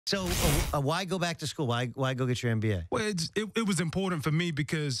So why go back to school? Why go get your MBA? Well, it was important for me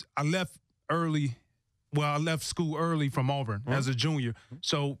because I left early. Well, I left school early from Auburn as a junior.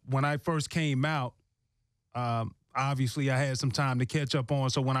 So when I first came out, obviously I had some time to catch up on.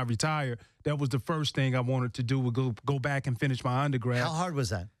 So when I retired, that was the first thing I wanted to do, was go back and finish my undergrad. How hard was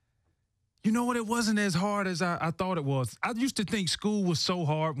that? You know what? It wasn't as hard as I thought it was. I used to think school was so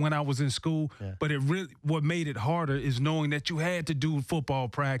hard when I was in school, but what made it harder is knowing that you had to do football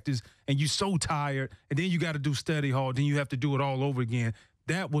practice and you're so tired, and then you got to do study hall, then you have to do it all over again.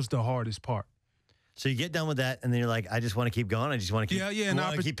 That was the hardest part. So you get done with that, and then you're like, I just want to keep going. I just want to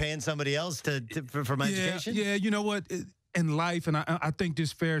keep keep paying somebody else for my education? Yeah, you know what? In life, and I think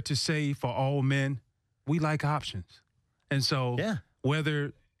it's fair to say for all men, we like options. And so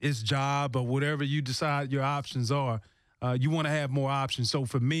whether it's job or whatever you decide your options are, you want to have more options. So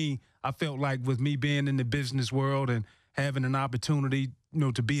for me, I felt like with me being in the business world and having an opportunity,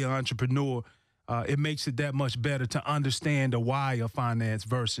 to be an entrepreneur, it makes it that much better to understand the why of finance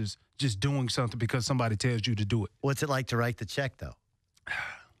versus just doing something because somebody tells you to do it. What's it like to write the check, though?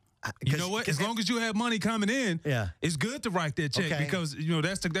 You know what? As long as you have money coming in, it's good to write that check because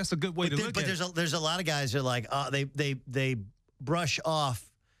that's a good way to look at it. But there's a lot of guys that are like, they brush off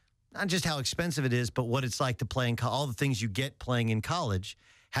not just how expensive it is, but what it's like to play in all the things you get playing in college.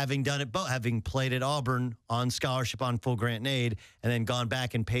 Having done it both, having played at Auburn on scholarship on full grant and aid, and then gone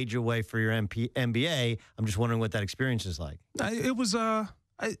back and paid your way for your MBA, I'm just wondering what that experience is like. It was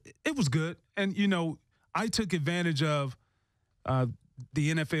good, and I took advantage of the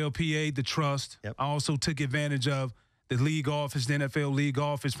NFLPA, the trust. I also took advantage of the league office, the NFL league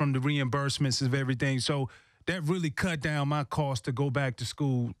office, from the reimbursements of everything. So that really cut down my cost to go back to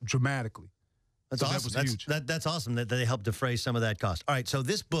school dramatically. That's awesome. That was huge. That's awesome that they helped defray some of that cost. All right, so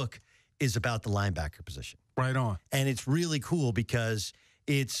this book is about the linebacker position. Right on. And it's really cool because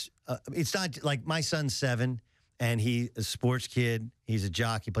it's not like my son's 7, and he's a sports kid. He's a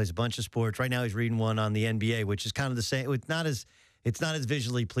jock. He plays a bunch of sports. Right now he's reading one on the NBA, which is kind of the same. It's not as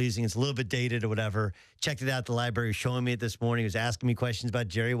visually pleasing. It's a little bit dated or whatever. Checked it out at the library. He was showing me it this morning. He was asking me questions about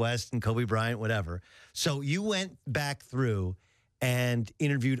Jerry West and Kobe Bryant, whatever. So you went back through and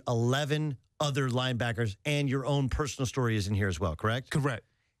interviewed 11 other linebackers, and your own personal story is in here as well, correct? Correct.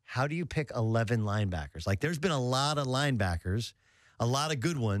 How do you pick 11 linebackers? Like, there's been a lot of linebackers, a lot of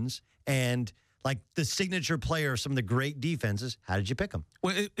good ones, and like the signature player of some of the great defenses. How did you pick them?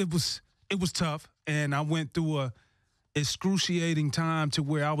 Well, it was tough, and I went through a excruciating time to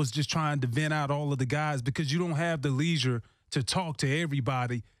where I was just trying to vent out all of the guys because you don't have the leisure to talk to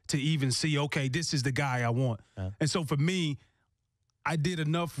everybody to even see, okay, this is the guy I want. And so for me, I did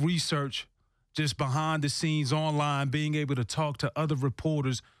enough research just behind the scenes online, being able to talk to other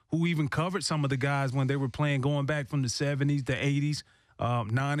reporters who even covered some of the guys when they were playing, going back from the 70s, the 80s,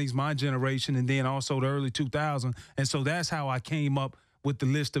 90s, my generation, and then also the early 2000s. And so that's how I came up with the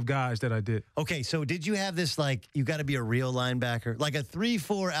list of guys that I did. Okay, so did you have this, like, you got to be a real linebacker? Like a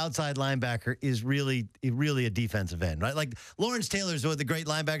 3-4 outside linebacker is really a defensive end, right? Like Lawrence Taylor's one of the great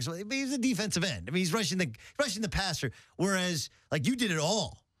linebackers, but he's a defensive end. I mean, he's rushing the passer, whereas like you did it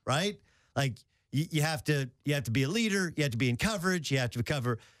all, right? Like you have to be a leader, you have to be in coverage, you have to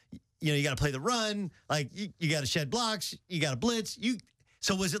cover, you got to play the run, like you got to shed blocks, you got to blitz.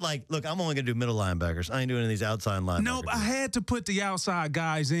 So was it like, look, I'm only going to do middle linebackers. I ain't doing any of these outside linebackers. Nope, I had to put the outside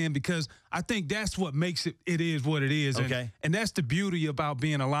guys in because I think that's what makes it is what it is. Okay. And that's the beauty about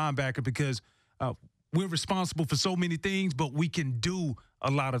being a linebacker because we're responsible for so many things, but we can do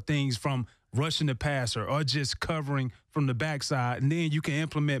a lot of things from rushing the passer or just covering from the backside. And then you can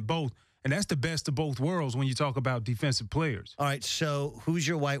implement both. And that's the best of both worlds when you talk about defensive players. All right, so who's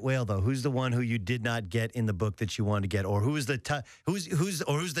your white whale though? Who's the one who you did not get in the book that you wanted to get, or who's the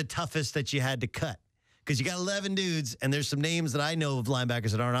toughest that you had to cut? Because you got 11 dudes, and there's some names that I know of linebackers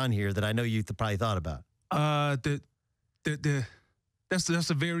that aren't on here that I know you probably thought about. That's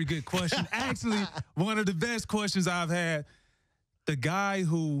a very good question. Actually, one of the best questions I've had. The guy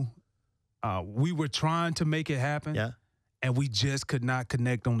who we were trying to make it happen. Yeah. And we just could not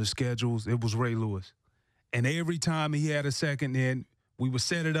connect on the schedules. It was Ray Lewis. And every time he had a second in, we would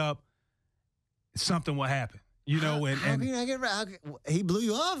set it up, something would happen. He blew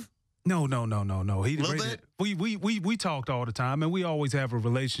you off? No. He a little bit? We talked all the time, and we always have a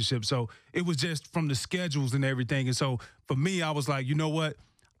relationship. So it was just from the schedules and everything. And so for me, I was like, you know what?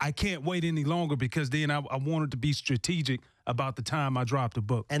 I can't wait any longer because then I wanted to be strategic about the time I dropped the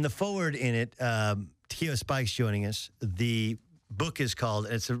book. And the forward in it, Takeo Spikes joining us. The book is called,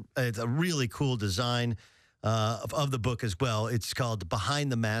 it's a really cool design, of the book as well. It's called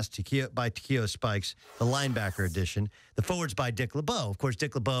Behind the Mask by Takeo Spikes, the linebacker edition. The forward's by Dick LeBeau. Of course,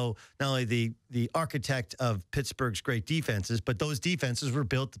 Dick LeBeau, not only the architect of Pittsburgh's great defenses, but those defenses were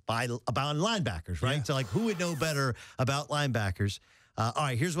built about linebackers, right? Yeah. So, like, who would know better about linebackers? All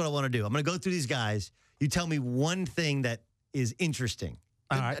right, here's what I want to do. I'm going to go through these guys. You tell me one thing that is interesting.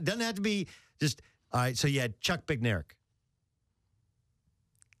 All right. It doesn't have to be just, all right, so you had Chuck Bednarik.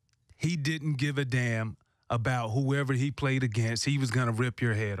 He didn't give a damn about whoever he played against. He was going to rip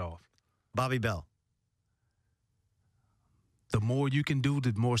your head off. Bobby Bell. The more you can do,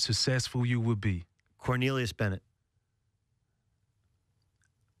 the more successful you will be. Cornelius Bennett.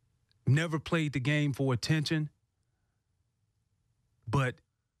 Never played the game for attention, but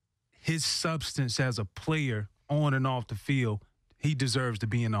his substance as a player on and off the field, he deserves to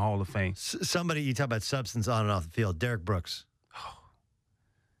be in the Hall of Fame. Somebody, you talk about substance on and off the field, Derek Brooks.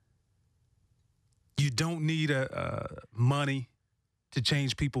 You don't need money to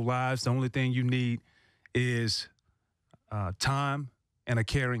change people's lives. The only thing you need is time and a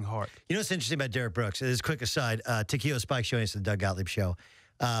caring heart. You know what's interesting about Derek Brooks? This is a quick aside. Takeo Spikes showing us the Doug Gottlieb show.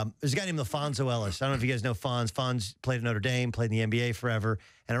 There's a guy named LaFonso Ellis. I don't know if you guys know Fonz. Fonz played at Notre Dame, played in the NBA forever.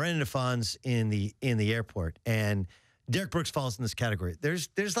 And I ran into Fonz in the airport. And Derek Brooks falls in this category. There's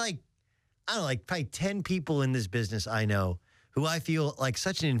like, I don't know, like probably 10 people in this business I know who I feel like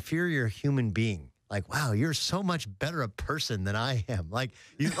such an inferior human being. Like, wow, you're so much better a person than I am. Like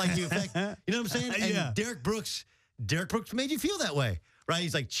you affect, you know what I'm saying? And yeah. Derek Brooks made you feel that way, right?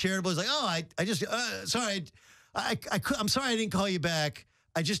 He's like charitable. He's like, oh, I just, sorry, I'm sorry I didn't call you back.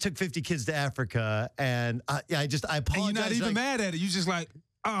 I just took 50 kids to Africa, and I apologize. And you're not even mad at it. You just like,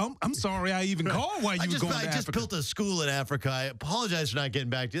 oh, I'm sorry I even called while you were going to Africa. I just built a school in Africa. I apologize for not getting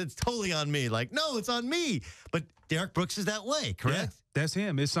back to you. It's totally on me. Like, no, it's on me. But Derek Brooks is that way, correct? Yeah, that's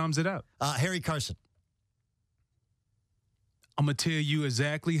him. It sums it up. Harry Carson. I'm going to tell you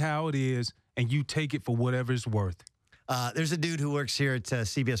exactly how it is, and you take it for whatever it's worth. There's a dude who works here at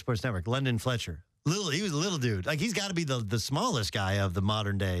CBS Sports Network, London Fletcher. He was a little dude. Like, he's got to be the smallest guy of the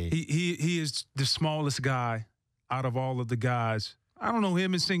modern day. He is the smallest guy out of all of the guys. I don't know,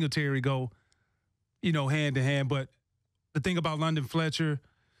 him and Singletary go, hand to hand. But the thing about London Fletcher,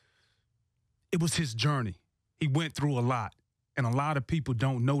 it was his journey. He went through a lot. And a lot of people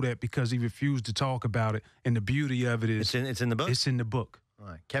don't know that because he refused to talk about it. And the beauty of it is it's in the book. It's in the book. All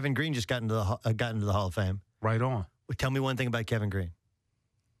right. Kevin Green just got into the Hall of Fame. Right on. Well, tell me one thing about Kevin Green.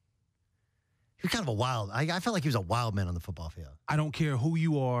 He was kind of a wild. I felt like he was a wild man on the football field. I don't care who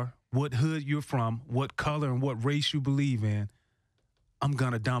you are, what hood you're from, what color and what race you believe in. I'm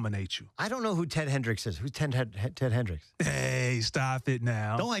gonna dominate you. I don't know who Ted Hendricks is. Who's Ted Hendricks? Hey, stop it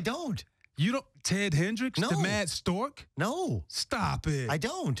now. No, I don't. You don't? Ted Hendricks? No. The Mad Stork? No. Stop it. I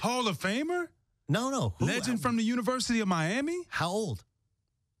don't. Hall of Famer? No. Who? Legend from the University of Miami? How old?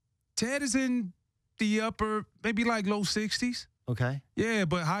 Ted is in the upper, maybe like low 60s. Okay. Yeah,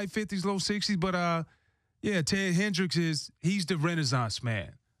 but high 50s, low 60s. But, yeah, Ted Hendricks he's the Renaissance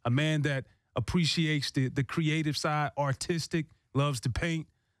man, a man that appreciates the creative side, artistic, loves to paint,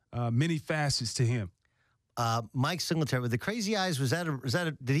 many facets to him. Mike Singletary with the crazy eyes,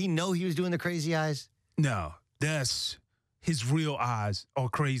 did he know he was doing the crazy eyes? No, that's his real eyes or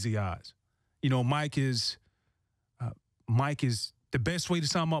crazy eyes. Mike is the best way to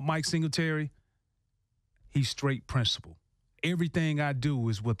sum up Mike Singletary. He's straight principle. Everything I do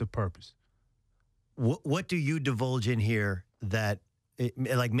is with a purpose. What do you divulge in here that it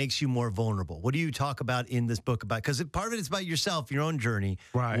like makes you more vulnerable? What do you talk about in this book about? Because part of it is about yourself, your own journey.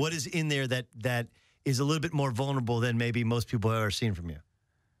 Right. What is in there that is a little bit more vulnerable than maybe most people have ever seen from you?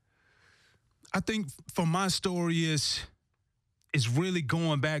 I think for my story is really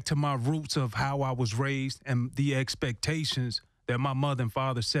going back to my roots of how I was raised and the expectations that my mother and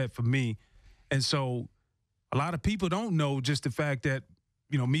father set for me. And so a lot of people don't know just the fact that,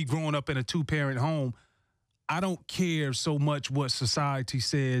 me growing up in a two-parent home, I don't care so much what society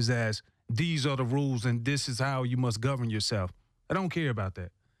says as these are the rules and this is how you must govern yourself. I don't care about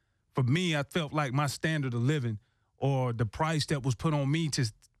that. For me, I felt like my standard of living or the price that was put on me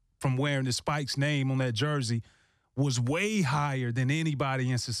from wearing the Spikes name on that jersey was way higher than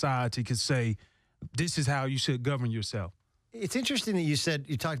anybody in society could say, this is how you should govern yourself. It's interesting that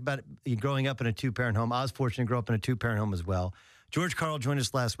you talked about growing up in a two-parent home. I was fortunate to grow up in a two-parent home as well. George Karl joined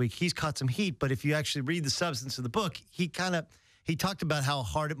us last week. He's caught some heat, but if you actually read the substance of the book, he talked about how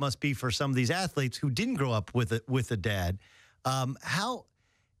hard it must be for some of these athletes who didn't grow up with a dad. How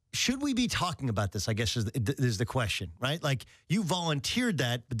should we be talking about this, I guess, is the question, right? Like, you volunteered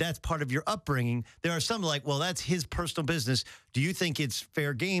that, but that's part of your upbringing. There are some like, well, that's his personal business. Do you think it's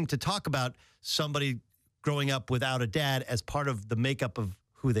fair game to talk about somebody growing up without a dad as part of the makeup of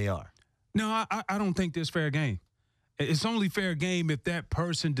who they are? No, I don't think there's fair game. It's only fair game if that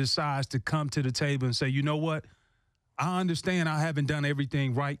person decides to come to the table and say, you know what, I understand I haven't done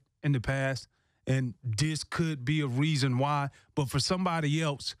everything right in the past, and this could be a reason why. But for somebody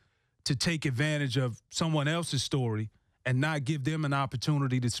else to take advantage of someone else's story and not give them an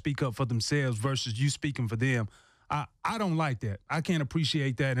opportunity to speak up for themselves versus you speaking for them, I don't like that. I can't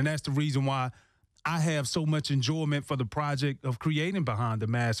appreciate that, and that's the reason why I have so much enjoyment for the project of creating Behind the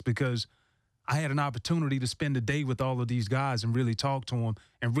Mask, because I had an opportunity to spend a day with all of these guys and really talk to them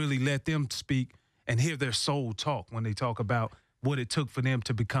and really let them speak and hear their soul talk when they talk about what it took for them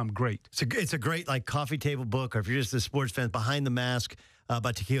to become great. It's a great like coffee table book, or if you're just a sports fan, Behind the Mask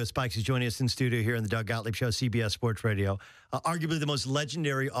by Takeo Spikes. He's joining us in studio here on the Doug Gottlieb Show, CBS Sports Radio. Arguably the most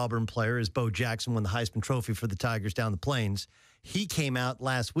legendary Auburn player is Bo Jackson, won the Heisman Trophy for the Tigers down the Plains. He came out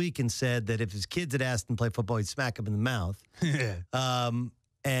last week and said that if his kids had asked him to play football, he'd smack him in the mouth.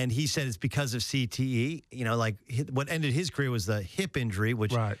 And he said it's because of CTE. You know, like what ended his career was the hip injury,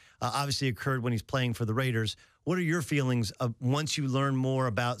 which obviously occurred when he's playing for the Raiders. What are your feelings of once you learn more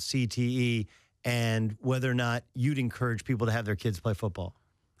about CTE and whether or not you'd encourage people to have their kids play football?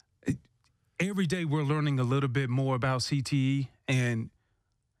 Every day we're learning a little bit more about CTE, and,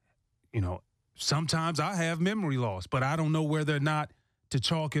 you know, sometimes I have memory loss, but I don't know whether or not to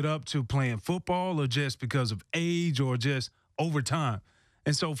chalk it up to playing football or just because of age or just over time.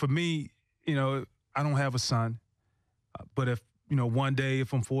 And so for me, you know, I don't have a son, but if, you know, one day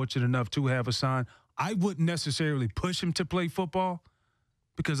if I'm fortunate enough to have a son, I wouldn't necessarily push him to play football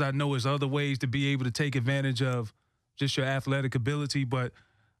because I know there's other ways to be able to take advantage of just your athletic ability. But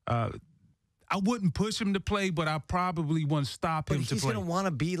I wouldn't push him to play, but I probably wouldn't stop him to play. He's going to want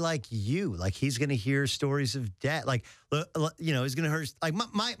to be like you. Like, he's going to hear stories of dad. Like, you know, he's going to hear. Like,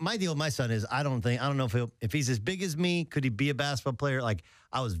 my deal with my son is I don't know if he's as big as me, could he be a basketball player? Like,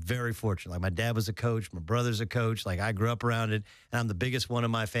 I was very fortunate. Like, my dad was a coach. My brother's a coach. Like, I grew up around it, and I'm the biggest one in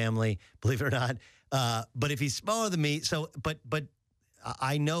my family, believe it or not. But if he's smaller than me, but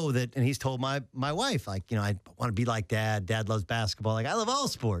I know that, and he's told my wife, like, you know, I want to be like dad. Dad loves basketball. Like, I love all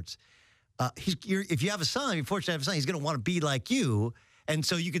sports. If you have a son, you're fortunate to have a son, he's going to want to be like you. And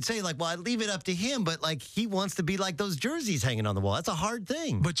so you could say, like, well, I leave it up to him, but, like, he wants to be like those jerseys hanging on the wall. That's a hard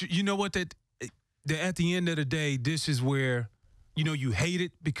thing. But you know what? That at the end of the day, this is where, you know, you hate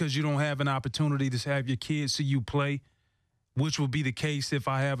it because you don't have an opportunity to have your kids see you play, which will be the case if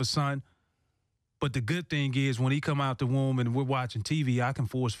I have a son. But the good thing is when he come out the womb and we're watching TV, I can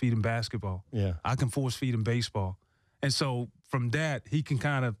force feed him basketball. Yeah. I can force feed him baseball. And so from that, he can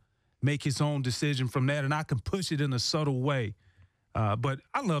kind of make his own decision from that, and I can push it in a subtle way. But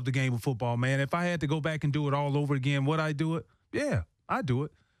I love the game of football, man. If I had to go back and do it all over again, would I do it? Yeah, I'd do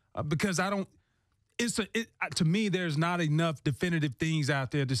it. Because I don't – to me, there's not enough definitive things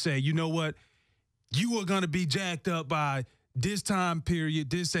out there to say, you know what, you are going to be jacked up by this time period,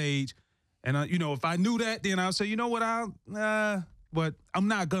 this age. And, you know, if I knew that, then I'll say, you know what, but I'm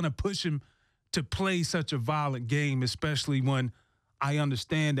not going to push him to play such a violent game, especially when I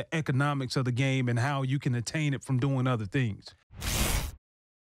understand the economics of the game and how you can attain it from doing other things.